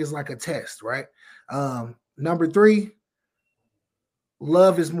everything is like a test, right? Number 3,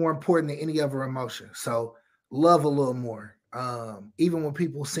 love is more important than any other emotion. So love a little more. Even when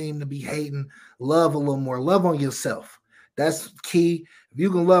people seem to be hating, love a little more. Love on yourself. That's key. If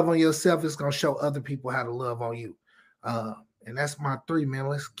you can love on yourself, it's going to show other people how to love on you. And that's my 3, man.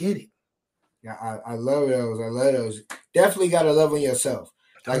 Let's get it. Yeah, I love those. I love those. Definitely got to love on yourself.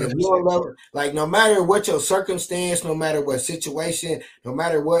 Like if you don't love, like no matter what your circumstance, no matter what situation, no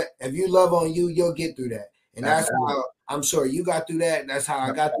matter what, if you love on you, you'll get through that. And that's how I'm sure you got through that. That's how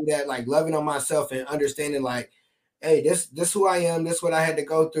I got through that. Like loving on myself and understanding, like, hey, this who I am. This what I had to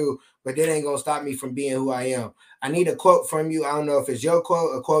go through, but that ain't gonna stop me from being who I am. I need a quote from you. I don't know if it's your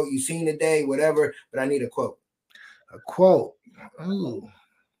quote, a quote you seen today, whatever, but I need a quote. A quote. Ooh.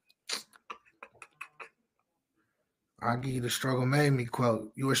 I'll give you the Struggle Made Me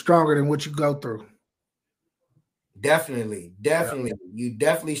quote. You are stronger than what you go through. Definitely. You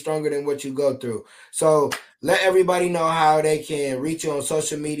definitely stronger than what you go through. So let everybody know how they can reach you on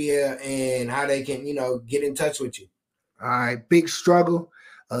social media and how they can, get in touch with you. All right, Big Struggle.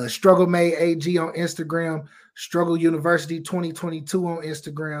 Struggle Made AG on Instagram. Struggle University 2022 on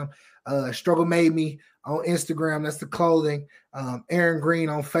Instagram. Struggle Made Me on Instagram. That's the clothing. Aaron Green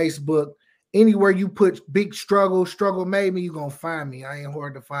on Facebook. Anywhere you put Big Struggle Made Me, you're going to find me. I ain't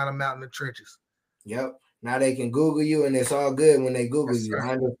hard to find them out in the trenches. Yep. Now they can Google you, and it's all good when they Google you. I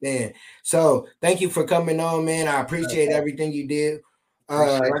understand. So thank you for coming on, man. I appreciate everything you did.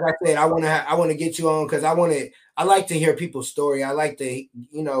 Like I said, I want to get you on because I like to hear people's story. I like to,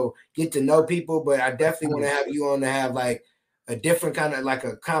 get to know people, but I definitely want to have you on to have like a different kind of like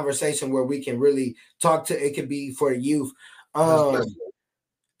a conversation where we can really talk to. It could be for the youth.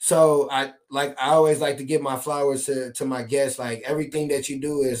 So I always like to give my flowers to my guests. Like everything that you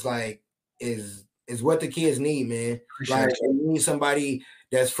do is what the kids need, man. Like they need somebody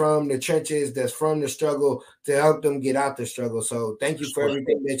that's from the trenches, that's from the struggle to help them get out the struggle. So thank you for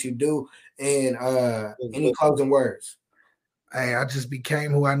everything that you do. And any closing words? Hey, I just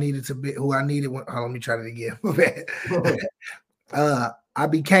became who I needed to be, who I needed. Let me try that again. I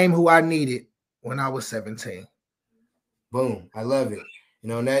became who I needed when I was 17. Boom. I love it.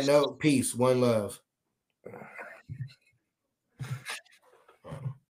 On that note, peace, one love.